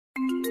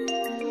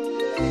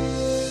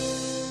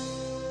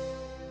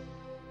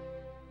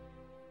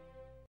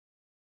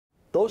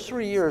Those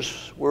 3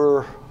 years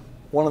were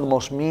one of the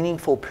most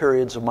meaningful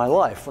periods of my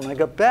life. When I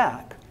got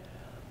back,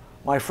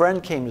 my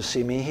friend came to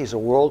see me. He's a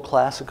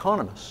world-class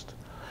economist.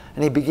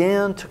 And he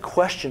began to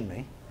question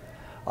me.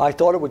 I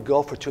thought it would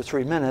go for 2 or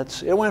 3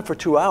 minutes. It went for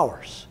 2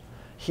 hours.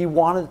 He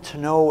wanted to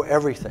know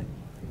everything.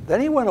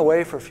 Then he went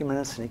away for a few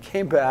minutes and he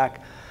came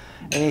back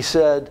and he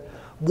said,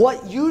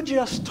 "What you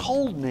just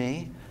told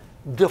me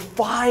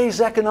defies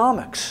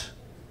economics.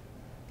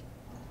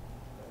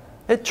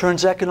 It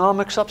turns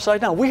economics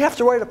upside down. We have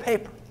to write a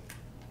paper."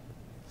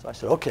 So I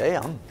said, "Okay,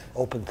 I'm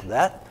open to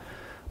that."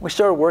 We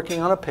started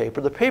working on a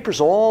paper. The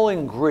paper's all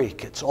in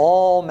Greek. It's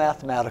all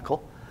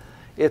mathematical.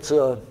 It's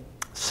a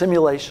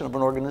simulation of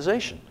an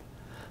organization.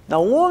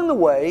 Now, along the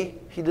way,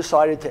 he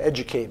decided to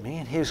educate me,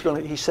 and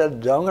he said,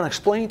 "I'm going to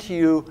explain to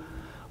you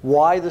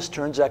why this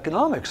turns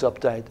economics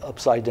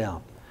upside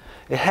down.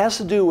 It has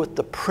to do with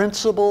the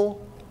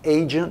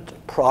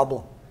principal-agent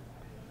problem."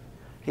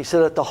 He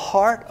said, at the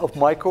heart of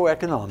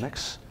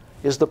microeconomics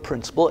is the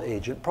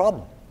principal-agent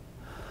problem.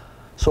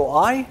 So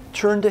I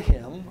turned to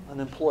him, an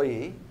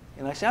employee,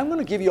 and I said, "I'm going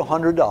to give you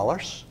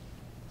 $100.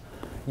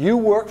 You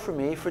work for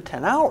me for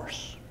 10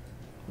 hours.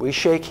 We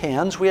shake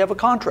hands, we have a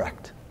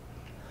contract.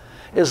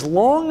 As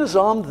long as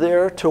I'm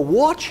there to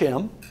watch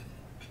him,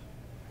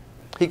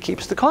 he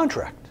keeps the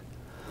contract.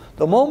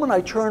 The moment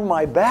I turn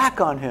my back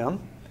on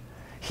him,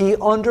 he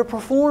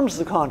underperforms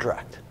the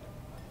contract."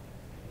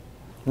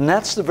 And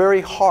that's the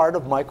very heart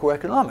of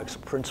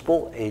microeconomics,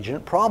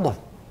 principal-agent problem.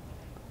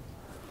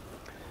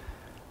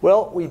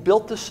 Well, we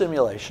built the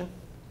simulation.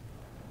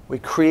 We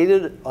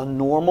created a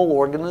normal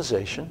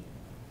organization.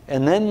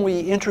 And then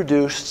we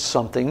introduced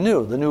something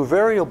new. The new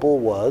variable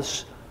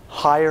was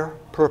higher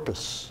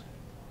purpose.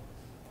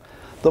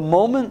 The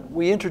moment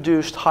we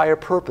introduced higher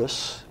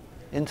purpose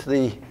into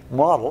the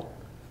model,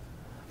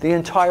 the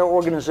entire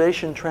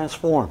organization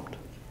transformed.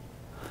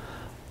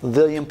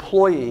 The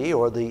employee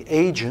or the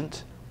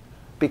agent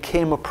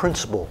became a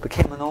principal,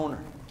 became an owner,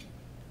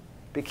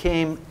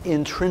 became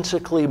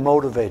intrinsically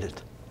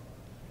motivated.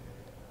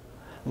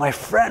 My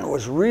friend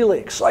was really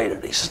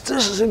excited. He said,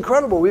 "This is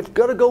incredible. We've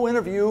got to go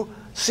interview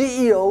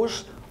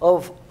CEOs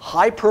of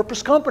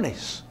high-purpose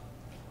companies."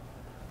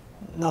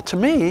 Now, to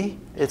me,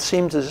 it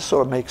seemed to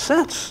sort of make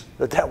sense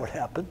that that would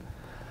happen.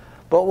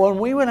 But when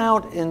we went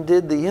out and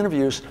did the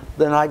interviews,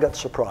 then I got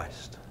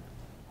surprised.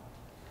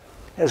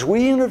 As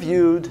we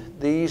interviewed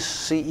these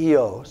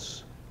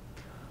CEOs,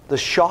 the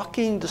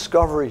shocking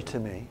discovery to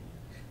me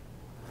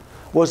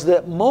was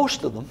that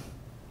most of them,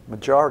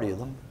 majority of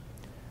them,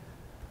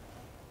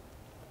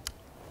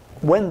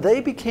 when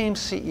they became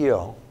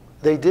CEO,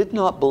 they did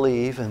not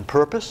believe in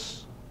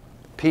purpose,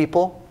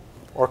 people,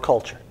 or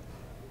culture.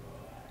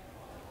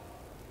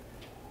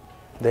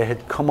 They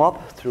had come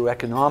up through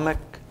economic,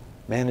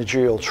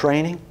 managerial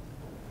training,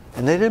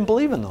 and they didn't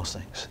believe in those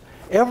things.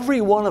 Every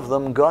one of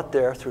them got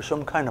there through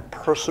some kind of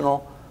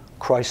personal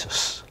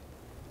crisis.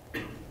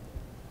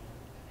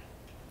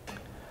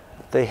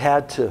 They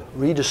had to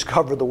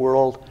rediscover the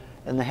world,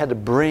 and they had to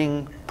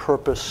bring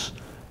purpose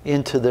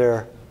into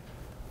their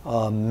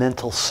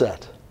mental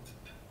set.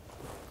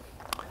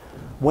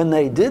 When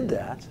they did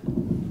that,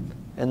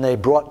 and they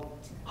brought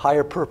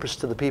higher purpose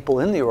to the people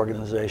in the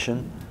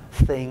organization,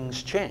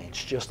 things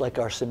changed, just like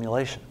our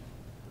simulation.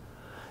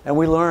 And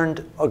we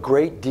learned a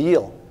great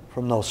deal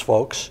from those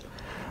folks.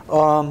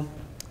 And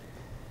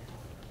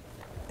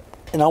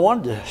I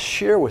wanted to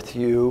share with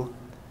you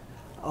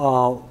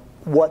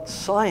what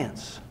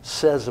science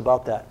says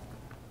about that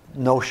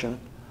notion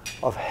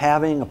of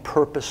having a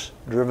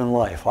purpose-driven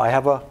life. I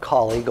have a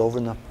colleague over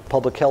in the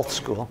public health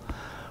school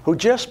who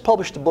just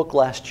published a book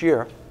last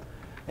year,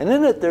 and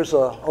in it there's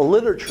a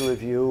literature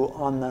review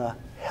on the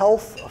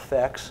health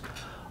effects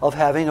of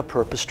having a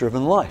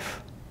purpose-driven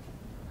life.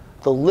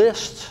 The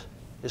list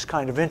is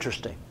kind of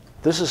interesting.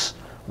 This is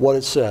what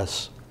it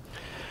says.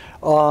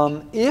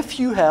 If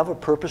you have a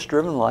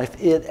purpose-driven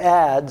life, it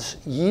adds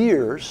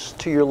years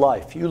to your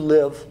life. You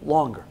live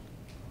longer.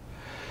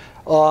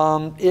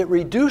 It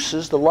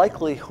reduces the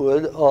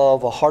likelihood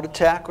of a heart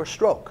attack or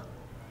stroke.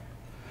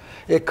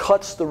 It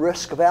cuts the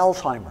risk of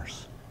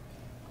Alzheimer's.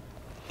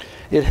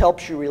 It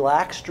helps you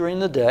relax during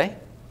the day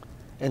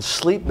and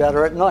sleep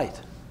better at night.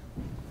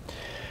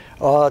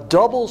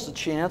 Doubles the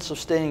chance of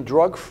staying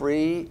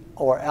drug-free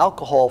or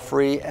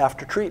alcohol-free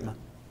after treatment.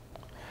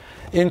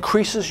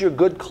 Increases your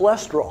good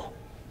cholesterol.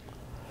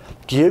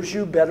 Gives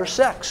you better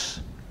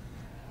sex.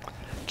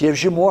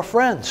 Gives you more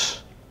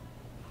friends.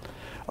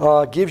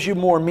 Gives you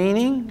more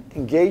meaning,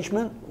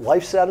 engagement,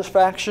 life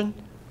satisfaction,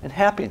 and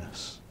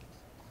happiness.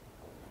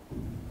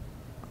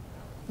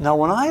 Now,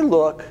 when I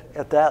look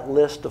at that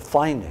list of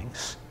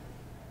findings,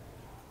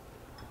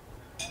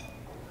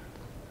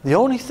 the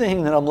only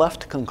thing that I'm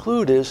left to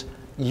conclude is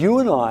you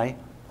and I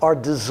are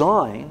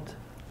designed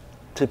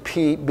to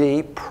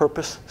be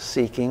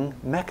purpose-seeking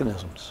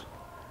mechanisms.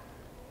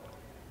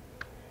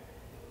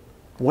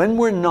 When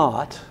we're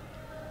not,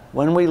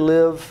 when we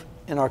live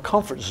in our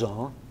comfort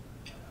zone,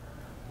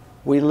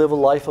 we live a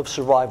life of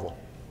survival.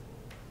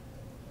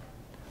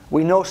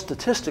 We know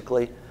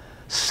statistically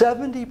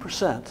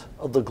 70%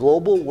 of the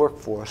global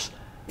workforce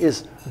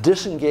is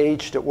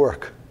disengaged at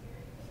work.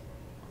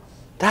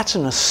 That's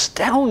an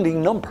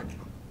astounding number.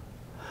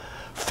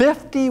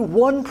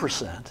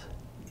 51%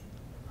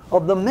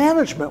 of the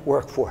management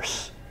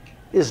workforce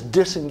is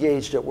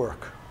disengaged at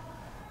work.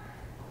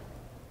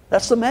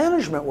 That's the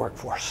management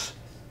workforce.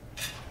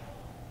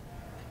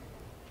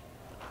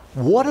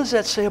 What does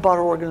that say about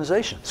our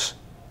organizations?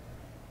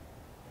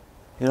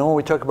 You know, when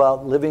we talk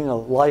about living a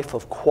life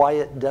of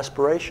quiet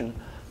desperation,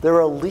 there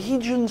are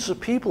legions of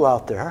people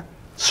out there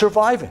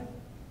surviving.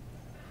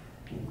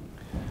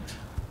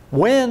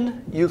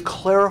 When you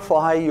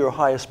clarify your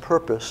highest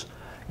purpose,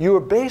 you are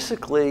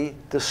basically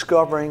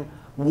discovering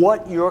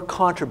what your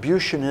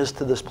contribution is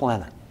to this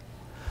planet.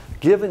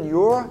 Given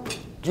your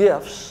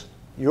gifts,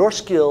 your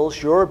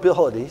skills, your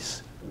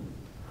abilities,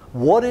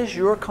 what is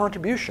your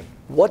contribution?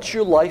 What's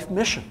your life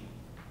mission?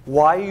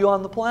 Why are you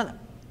on the planet?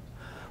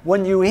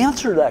 When you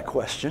answer that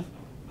question,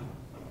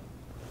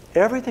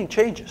 everything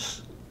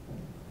changes.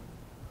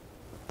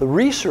 The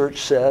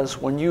research says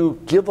when you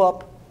give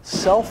up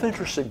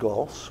self-interested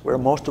goals, where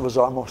most of us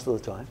are most of the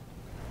time,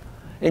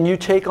 and you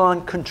take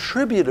on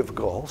contributive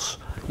goals,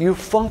 you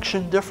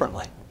function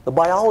differently. The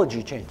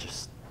biology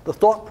changes. The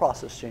thought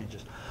process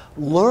changes.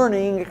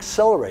 Learning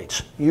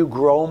accelerates. You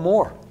grow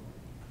more.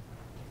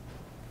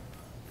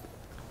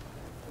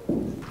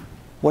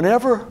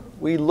 Whenever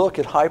we look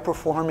at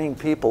high-performing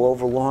people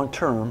over long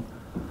term,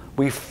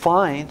 we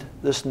find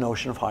this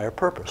notion of higher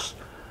purpose.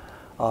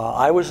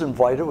 I was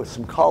invited with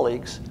some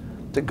colleagues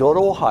to go to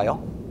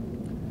Ohio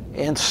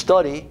and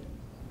study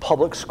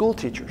public school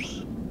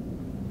teachers.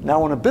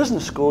 Now, in a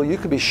business school, you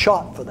could be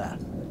shot for that,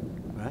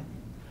 right?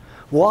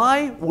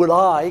 Why would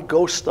I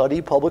go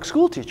study public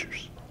school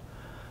teachers?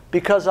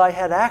 Because I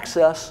had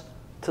access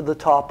to the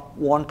top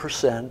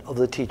 1% of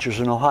the teachers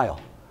in Ohio.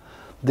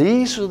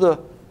 These are the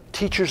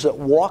teachers that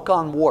walk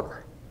on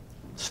water.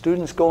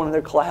 Students go into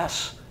their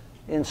class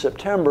in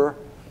September,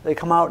 they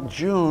come out in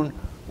June,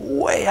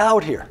 way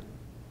out here.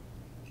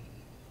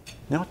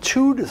 You know,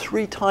 2 to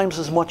 3 times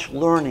as much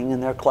learning in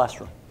their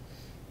classroom.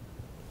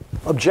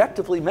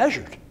 Objectively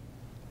measured.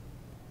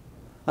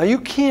 Now, you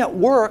can't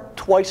work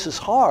twice as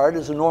hard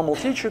as a normal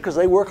teacher because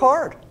they work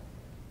hard.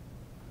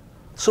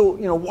 So,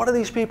 you know, what are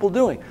these people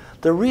doing?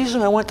 The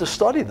reason I went to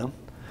study them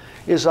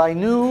is I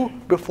knew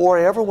before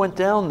I ever went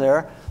down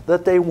there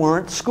that they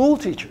weren't school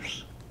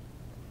teachers.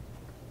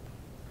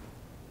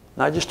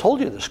 Now, I just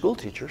told you they're school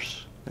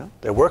teachers. You know,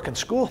 they work in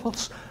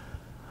schools.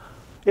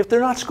 If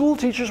they're not school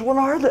teachers, what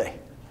are they?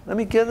 Let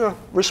me get a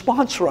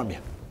response from you.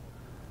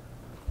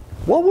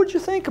 What would you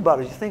think about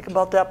it? You think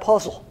about that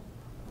puzzle.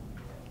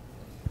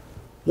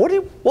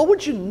 What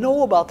would you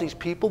know about these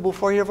people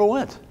before you ever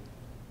went?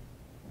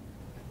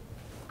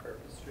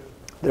 Purpose-driven.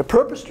 They're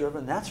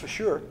purpose-driven, that's for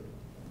sure.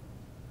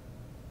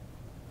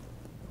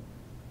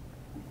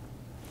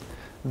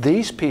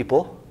 These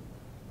people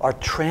are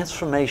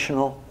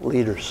transformational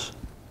leaders.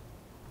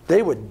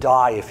 They would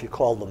die if you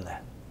called them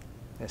that.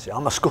 They say,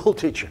 I'm a school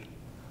teacher.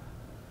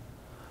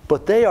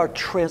 But they are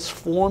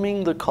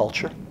transforming the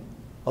culture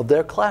of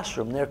their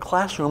classroom. Their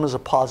classroom is a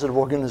positive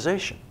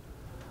organization.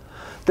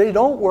 They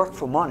don't work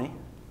for money.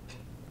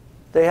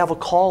 They have a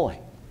calling.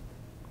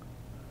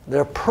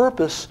 Their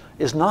purpose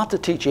is not to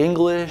teach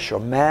English or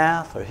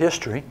math or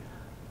history.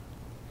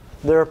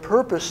 Their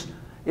purpose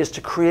is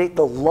to create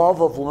the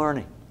love of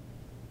learning.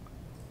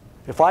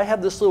 If I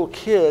have this little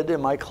kid in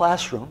my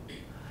classroom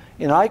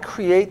and I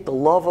create the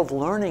love of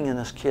learning in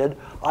this kid,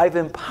 I've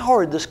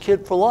empowered this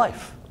kid for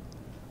life.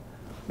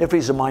 If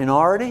he's a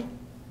minority,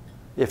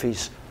 if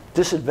he's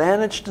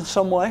disadvantaged in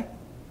some way,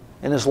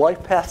 and his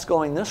life path's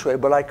going this way,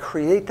 but I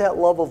create that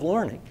love of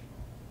learning,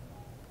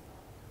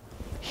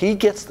 he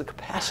gets the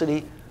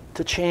capacity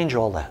to change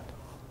all that,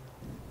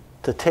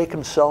 to take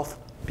himself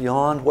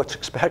beyond what's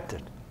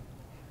expected.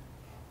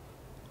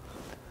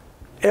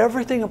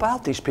 Everything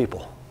about these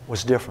people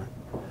was different.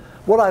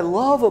 What I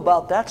love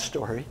about that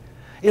story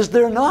is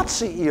they're not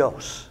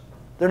CEOs.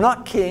 They're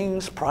not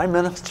kings, prime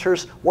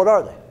ministers. What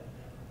are they?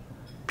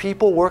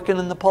 People working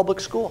in the public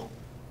school.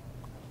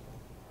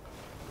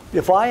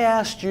 If I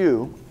asked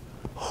you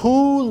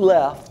who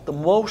left the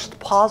most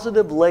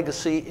positive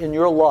legacy in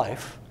your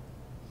life,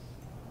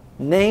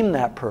 name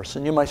that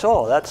person, you might say,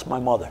 oh, that's my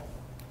mother.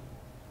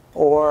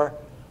 Or,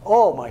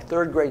 oh, my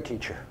 3rd grade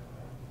teacher.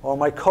 Or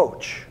my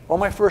coach. Or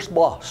my first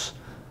boss.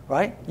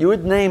 Right? You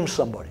would name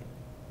somebody.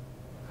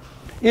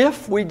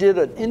 If we did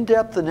an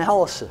in-depth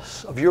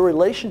analysis of your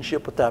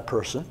relationship with that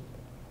person,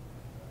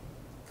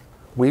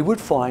 we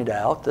would find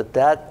out that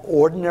that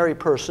ordinary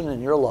person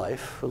in your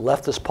life who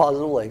left this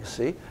positive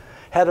legacy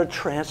had a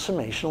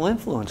transformational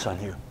influence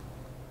on you.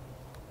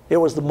 It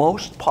was the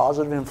most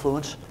positive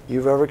influence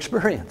you've ever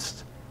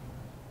experienced.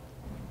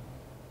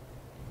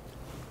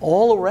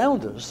 All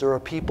around us, there are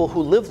people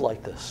who live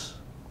like this.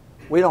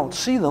 We don't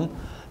see them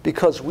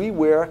because we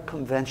wear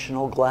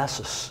conventional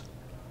glasses.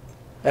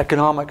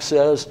 Economics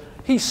says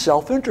he's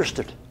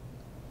self-interested.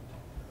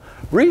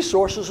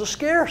 Resources are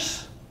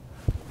scarce.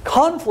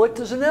 Conflict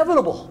is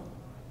inevitable.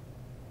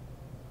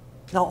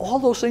 Now, all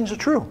those things are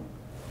true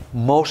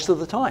most of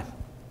the time.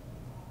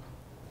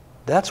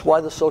 That's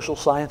why the social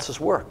sciences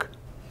work.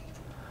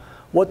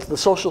 What the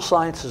social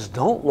sciences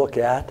don't look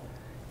at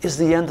is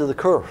the end of the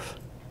curve.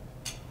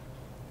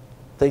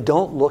 They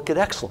don't look at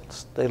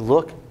excellence. They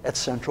look at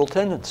central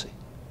tendency.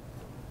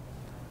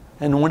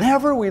 And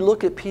whenever we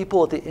look at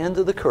people at the end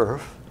of the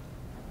curve,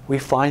 we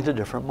find a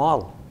different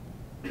model.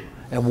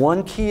 And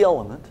one key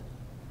element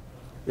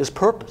is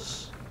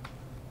purpose.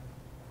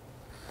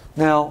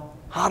 Now,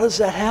 how does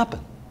that happen?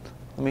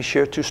 Let me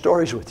share 2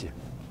 stories with you.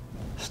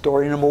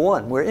 Story number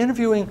 1, we're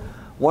interviewing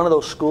one of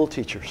those school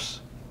teachers.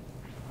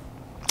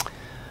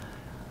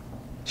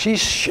 She's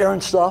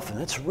sharing stuff,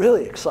 and it's a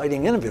really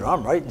exciting interview.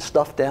 I'm writing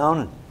stuff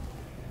down.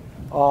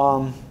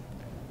 And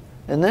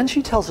then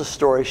she tells a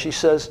story. She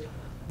says,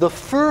 the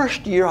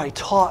first year I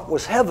taught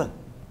was heaven.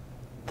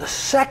 The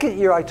second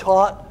year I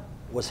taught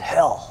was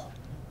hell.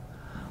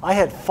 I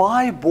had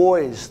 5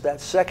 boys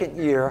that second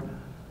year,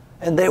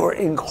 and they were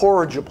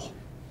incorrigible.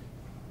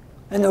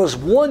 And there was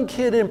one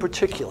kid in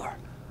particular.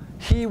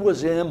 He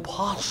was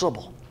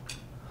impossible.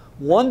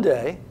 One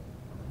day,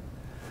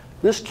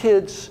 this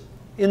kid's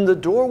in the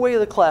doorway of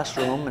the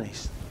classroom, and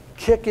he's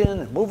kicking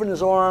and moving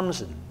his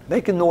arms and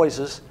making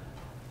noises,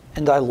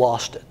 and I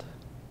lost it.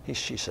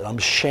 She said, I'm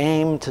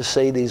ashamed to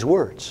say these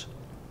words.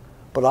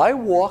 But I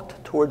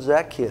walked towards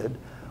that kid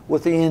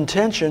with the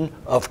intention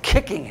of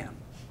kicking him.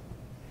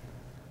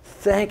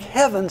 Thank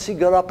heavens he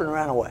got up and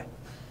ran away.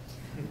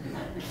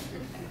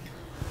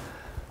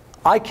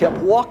 I kept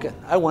walking.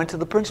 I went to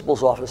the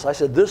principal's office. I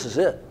said, this is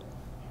it.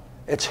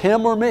 It's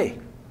him or me.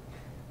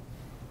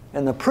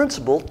 And the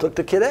principal took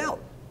the kid out.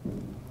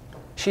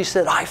 She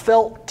said, I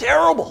felt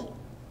terrible.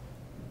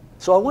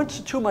 So I went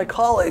to 2 of my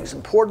colleagues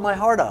and poured my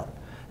heart out.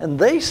 And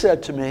they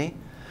said to me,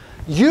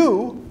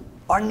 you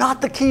are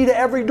not the key to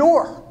every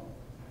door.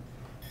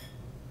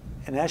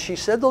 And as she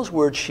said those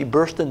words, she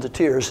burst into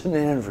tears in the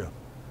interview.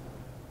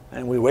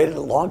 And we waited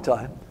a long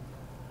time.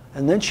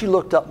 And then she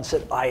looked up and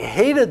said, I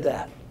hated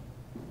that.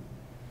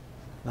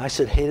 And I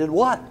said, hated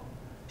what?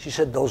 She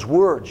said, those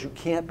words, you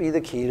can't be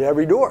the key to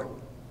every door.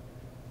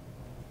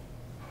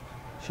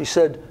 She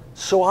said,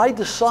 so I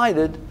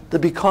decided to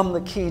become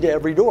the key to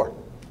every door.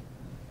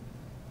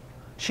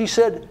 She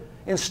said,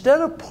 instead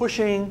of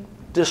pushing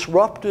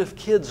disruptive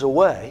kids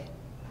away,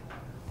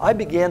 I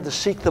began to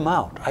seek them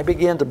out. I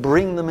began to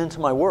bring them into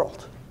my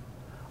world.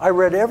 I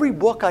read every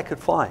book I could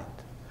find.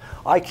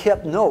 I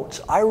kept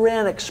notes. I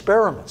ran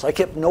experiments. I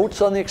kept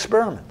notes on the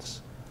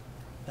experiments.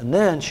 And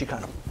then she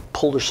kind of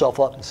pulled herself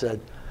up and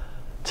said,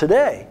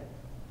 today,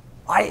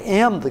 I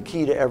am the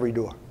key to every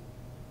door.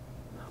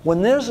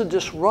 When there's a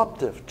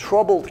disruptive,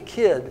 troubled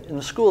kid in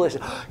the school, they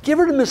say, give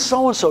her to Miss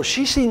So-and-so.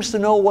 She seems to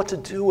know what to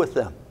do with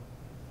them.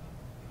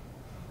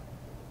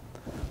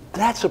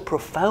 That's a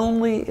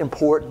profoundly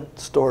important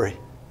story.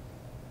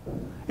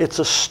 It's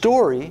a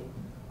story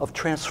of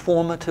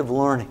transformative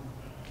learning.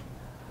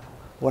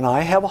 When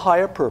I have a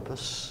higher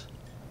purpose,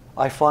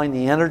 I find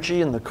the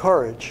energy and the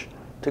courage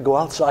to go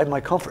outside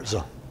my comfort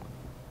zone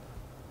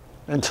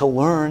and to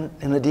learn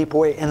in a deep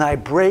way. And I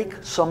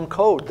break some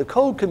code. The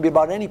code can be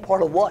about any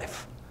part of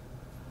life.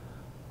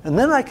 And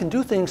then I can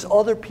do things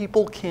other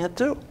people can't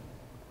do.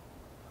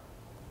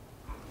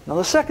 Now,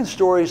 the second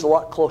story is a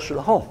lot closer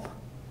to home,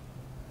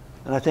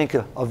 and I think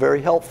a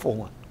very helpful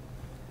one.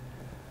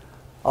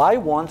 I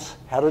once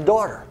had a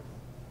daughter.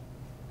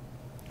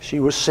 She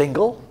was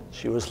single.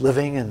 She was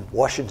living in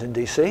Washington,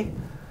 D.C.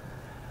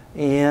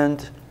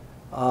 And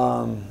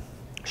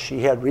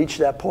she had reached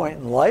that point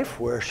in life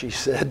where she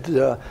said,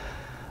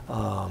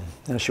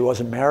 she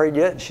wasn't married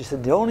yet, and she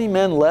said, the only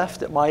men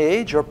left at my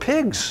age are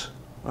pigs,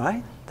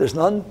 right? There's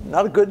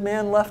not a good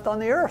man left on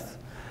the earth.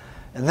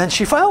 And then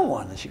she found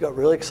one, and she got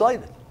really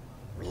excited.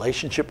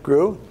 Relationship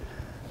grew.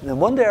 And then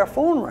one day our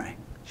phone rang.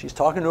 She's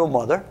talking to her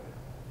mother,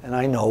 and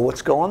I know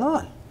what's going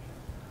on.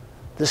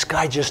 This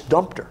guy just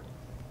dumped her.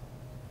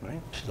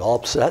 Right? She's all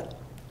upset.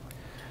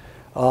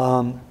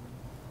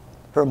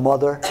 Her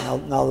mother,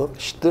 now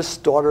this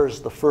daughter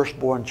is the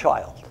firstborn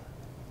child.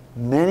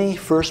 Many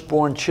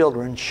firstborn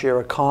children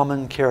share a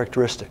common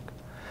characteristic.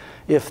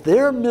 If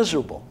they're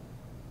miserable,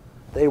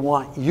 they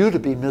want you to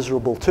be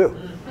miserable too.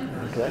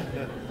 Okay?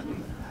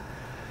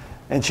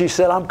 And she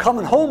said, I'm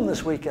coming home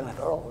this weekend. I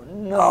thought, oh,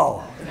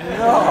 no,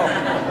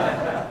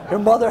 no. Her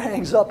mother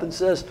hangs up and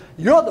says,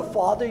 you're the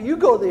father. You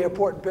go to the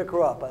airport and pick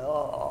her up.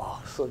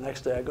 So the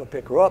next day I go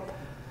pick her up.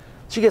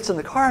 She gets in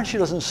the car and she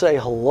doesn't say,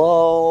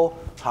 hello,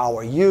 how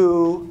are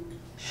you?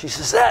 She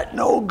says, that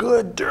no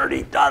good,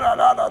 dirty,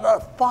 da-da-da-da-da.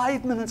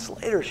 5 minutes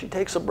later, she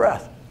takes a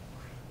breath.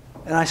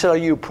 And I said, are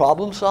you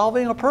problem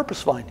solving or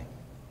purpose finding?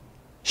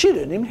 She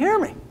didn't even hear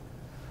me.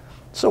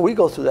 So we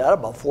go through that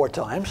about 4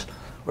 times.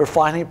 We're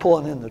finally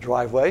pulling in the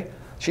driveway.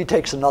 She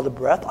takes another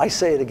breath. I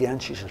say it again.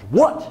 She says,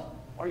 what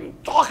are you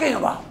talking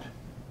about?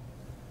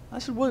 I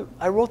said, well,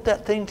 I wrote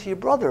that thing to your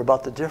brother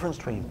about the difference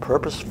between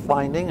purpose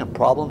finding and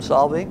problem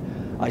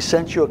solving. I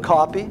sent you a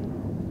copy.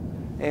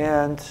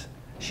 And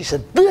she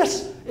said,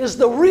 this is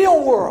the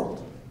real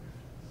world.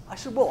 I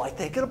said, well, I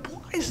think it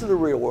applies to the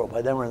real world.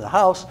 By then we're in the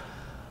house.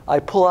 I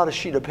pull out a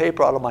sheet of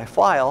paper out of my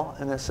file,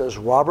 and it says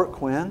Robert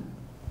Quinn,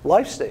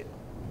 life statement.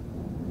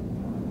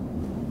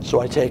 So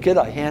I take it,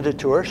 I hand it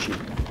to her. She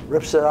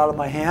rips it out of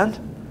my hand.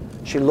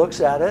 She looks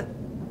at it,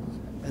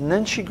 and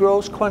then she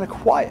grows kind of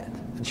quiet.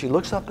 And she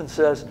looks up and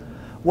says,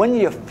 when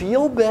you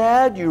feel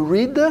bad, you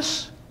read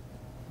this?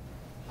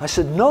 I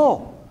said,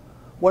 no.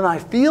 When I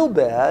feel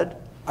bad,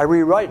 I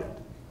rewrite it.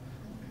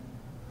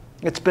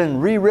 It's been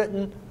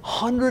rewritten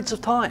hundreds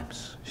of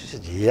times. She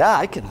said, yeah,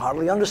 I can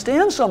hardly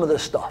understand some of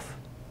this stuff.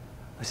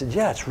 I said,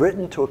 yeah, it's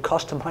written to a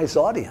customized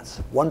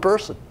audience, one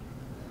person.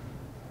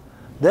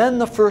 Then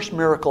the first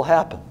miracle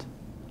happened.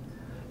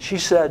 She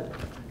said,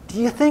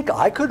 do you think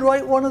I could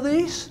write one of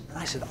these? And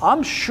I said,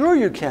 I'm sure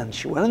you can.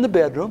 She went in the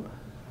bedroom.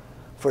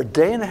 For a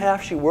day and a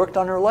half, she worked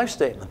on her life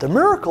statement. The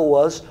miracle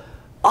was,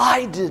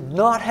 I did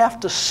not have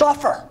to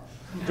suffer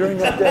during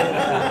that day and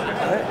a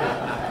half.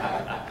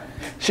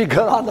 Right? She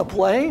got on the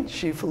plane.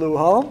 She flew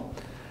home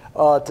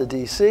to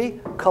D.C.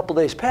 A couple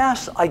days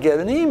passed. I get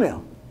an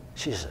email.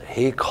 She said,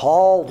 he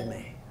called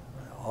me.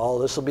 Oh,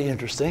 this will be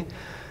interesting.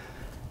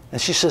 And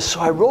she says, so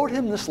I wrote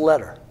him this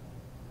letter.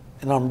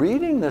 And I'm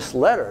reading this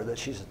letter that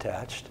she's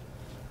attached.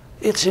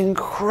 It's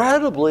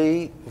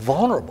incredibly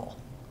vulnerable,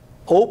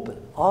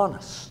 open,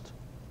 honest.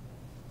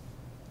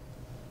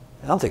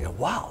 And I'm thinking,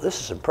 wow,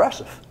 this is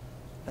impressive.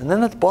 And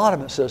then at the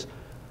bottom it says,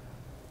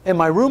 and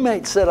my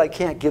roommate said I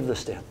can't give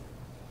this to him.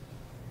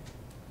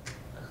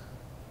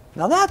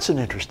 Now that's an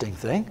interesting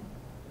thing.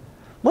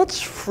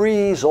 Let's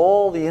freeze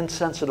all the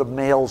insensitive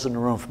males in the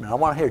room for a minute. I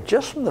want to hear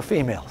just from the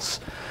females.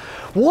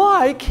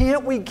 Why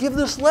can't we give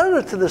this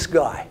letter to this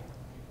guy?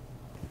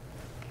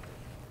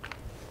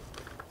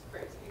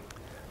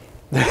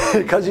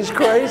 Because he's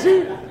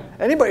crazy?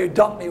 Anybody who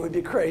dumped me would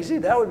be crazy.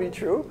 That would be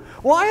true.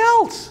 Why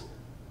else?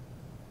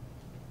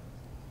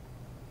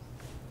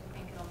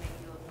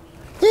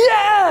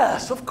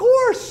 Yes, of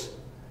course.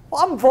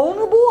 I'm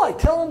vulnerable. I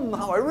tell them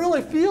how I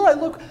really feel. I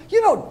look,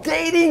 you know,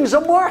 dating's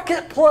a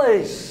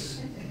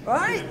marketplace,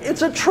 right?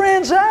 It's a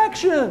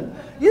transaction.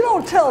 You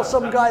don't tell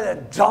some guy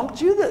that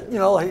dumped you that, you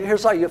know,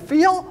 here's how you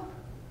feel.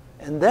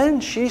 And then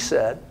she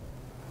said,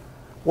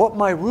 what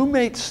my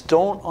roommates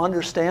don't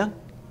understand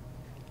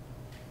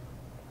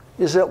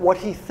is that what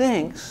he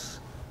thinks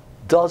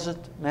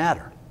doesn't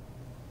matter.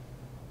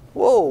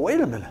 Whoa, wait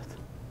a minute.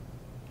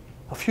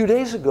 A few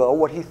days ago,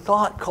 what he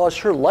thought caused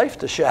her life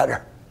to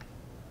shatter.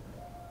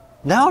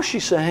 Now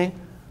she's saying,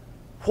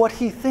 what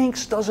he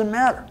thinks doesn't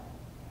matter.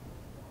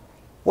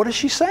 What is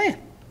she saying?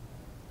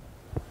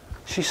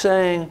 She's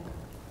saying,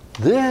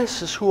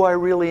 this is who I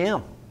really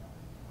am.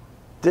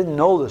 Didn't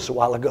know this a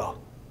while ago.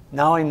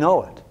 Now I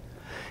know it.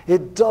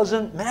 It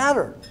doesn't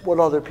matter what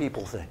other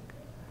people think.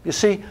 You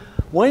see,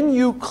 when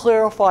you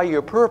clarify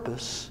your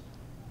purpose,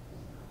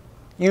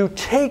 you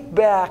take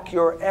back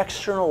your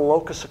external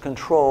locus of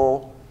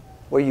control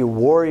where you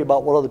worry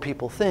about what other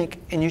people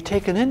think, and you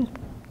take an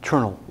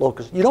internal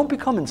locus. You don't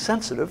become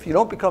insensitive. You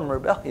don't become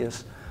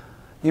rebellious.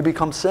 You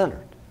become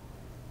centered.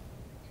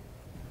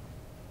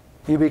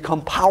 You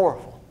become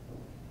powerful.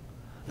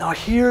 Now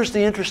here's the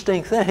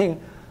interesting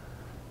thing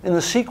in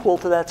the sequel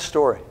to that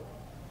story.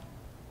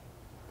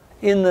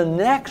 In the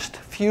next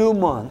few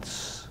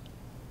months,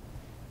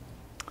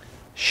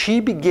 she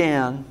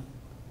began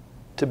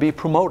to be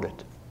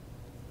promoted.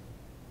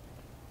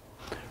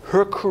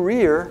 Her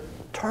career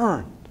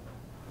turned.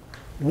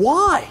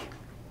 Why?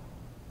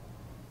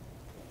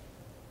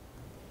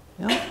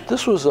 You know,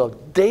 this was a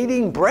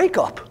dating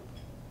breakup.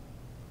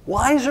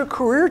 Why is her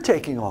career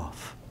taking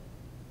off?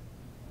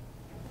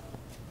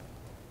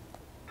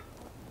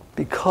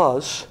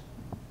 Because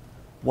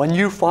when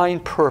you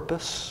find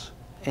purpose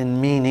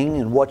and meaning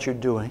in what you're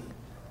doing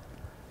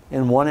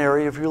in one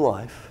area of your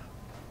life,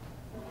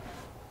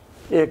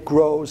 it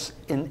grows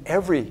in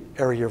every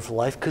area of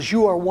life because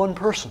you are one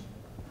person.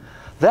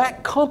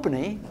 That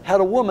company had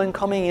a woman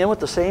coming in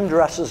with the same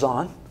dresses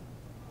on,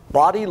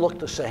 body looked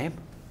the same,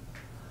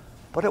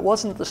 but it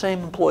wasn't the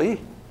same employee.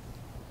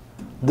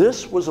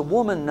 This was a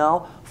woman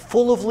now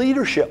full of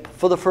leadership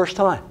for the first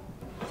time.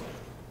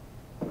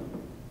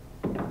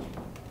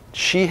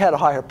 She had a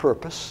higher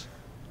purpose,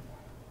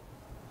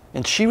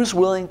 and she was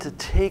willing to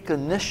take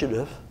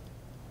initiative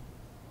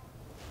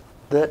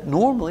that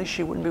normally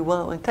she wouldn't be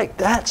willing to take.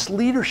 That's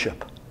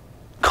leadership.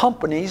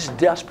 Companies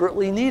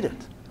desperately need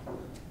it.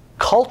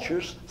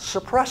 Cultures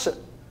suppress it.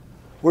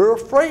 We're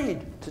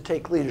afraid to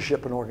take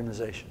leadership in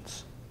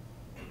organizations.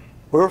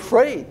 We're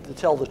afraid to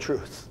tell the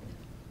truth.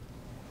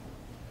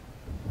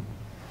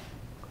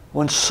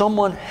 When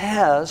someone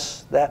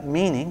has that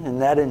meaning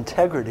and that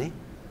integrity,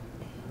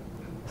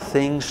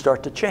 things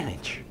start to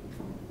change.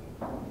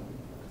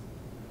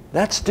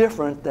 That's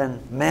different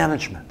than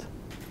management.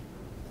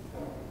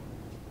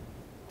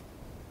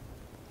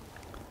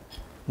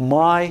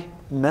 My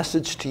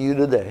message to you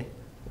today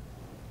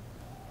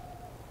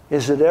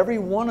is that every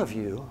one of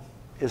you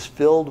is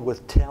filled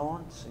with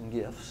talents and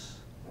gifts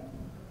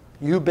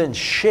You've been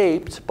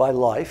shaped by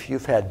life.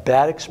 You've had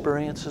bad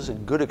experiences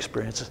and good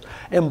experiences.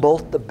 And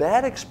both the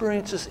bad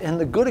experiences and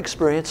the good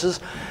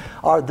experiences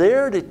are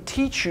there to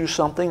teach you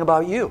something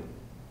about you.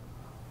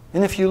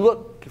 And if you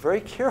look very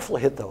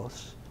carefully at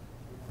those,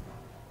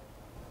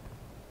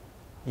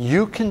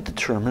 you can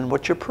determine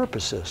what your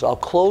purpose is. I'll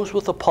close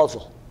with a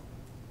puzzle.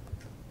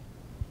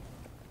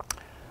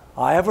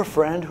 I have a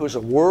friend who's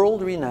a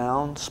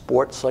world-renowned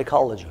sports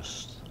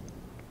psychologist.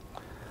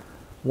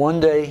 One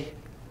day,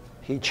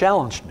 he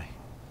challenged me.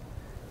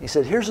 He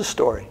said, here's a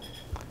story.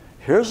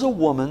 Here's a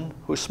woman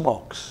who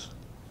smokes.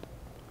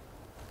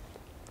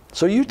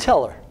 So you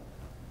tell her,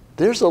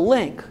 there's a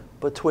link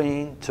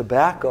between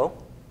tobacco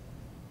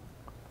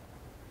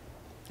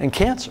and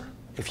cancer.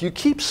 If you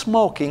keep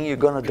smoking, you're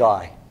going to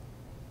die.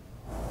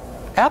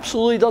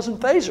 Absolutely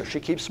doesn't faze her. She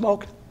keeps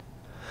smoking.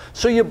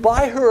 So you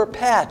buy her a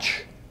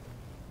patch.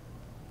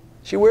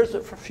 She wears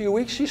it for a few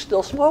weeks. She's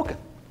still smoking.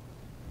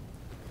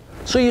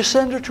 So you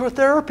send her to a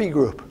therapy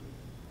group.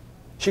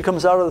 She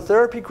comes out of the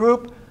therapy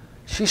group.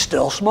 She's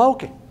still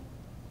smoking.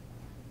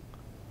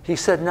 He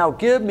said, now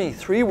give me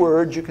 3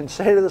 words you can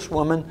say to this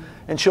woman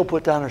and she'll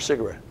put down her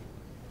cigarette.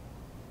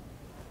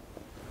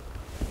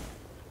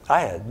 I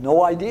had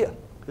no idea.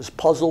 This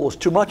puzzle was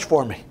too much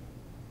for me.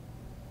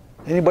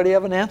 Anybody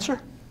have an answer?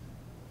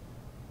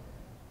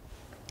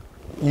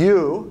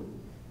 You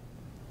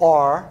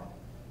are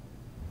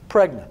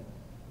pregnant.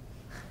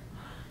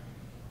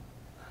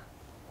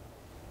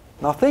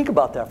 Now think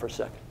about that for a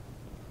second.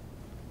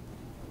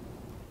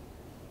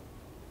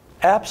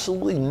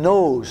 Absolutely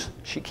knows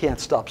she can't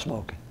stop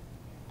smoking.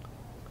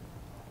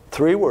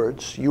 3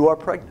 words, you are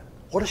pregnant.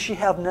 What does she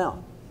have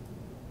now?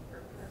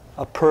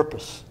 A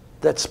purpose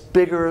that's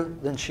bigger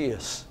than she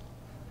is.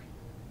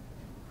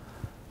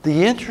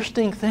 The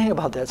interesting thing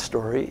about that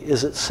story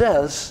is it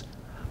says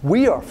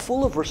we are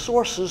full of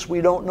resources we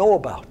don't know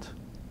about.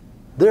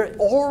 They're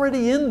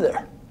already in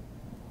there.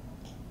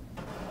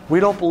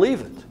 We don't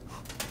believe it.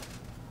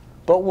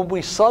 But when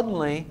we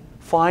suddenly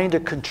find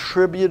a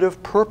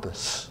contributive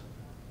purpose,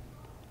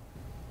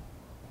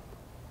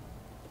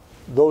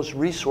 those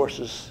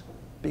resources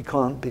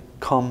become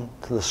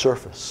to the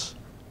surface.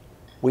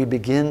 We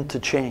begin to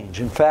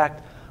change. In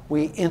fact,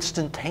 we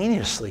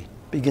instantaneously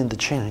begin to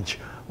change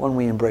when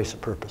we embrace a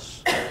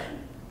purpose.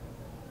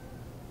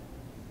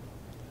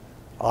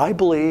 I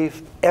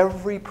believe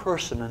every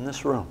person in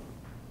this room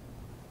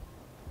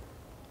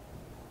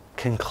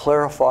can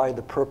clarify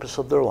the purpose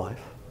of their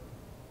life,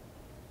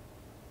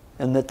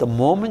 and that the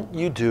moment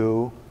you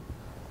do,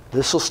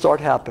 this will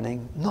start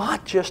happening,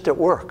 not just at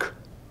work,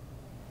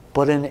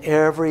 but in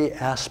every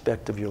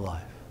aspect of your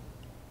life.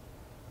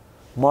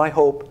 My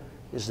hope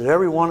is that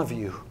every one of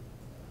you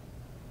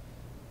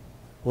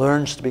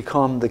learns to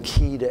become the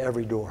key to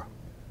every door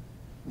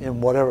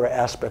in whatever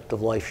aspect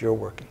of life you're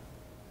working.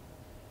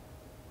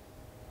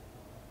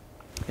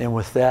 And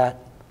with that,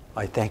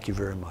 I thank you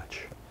very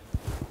much.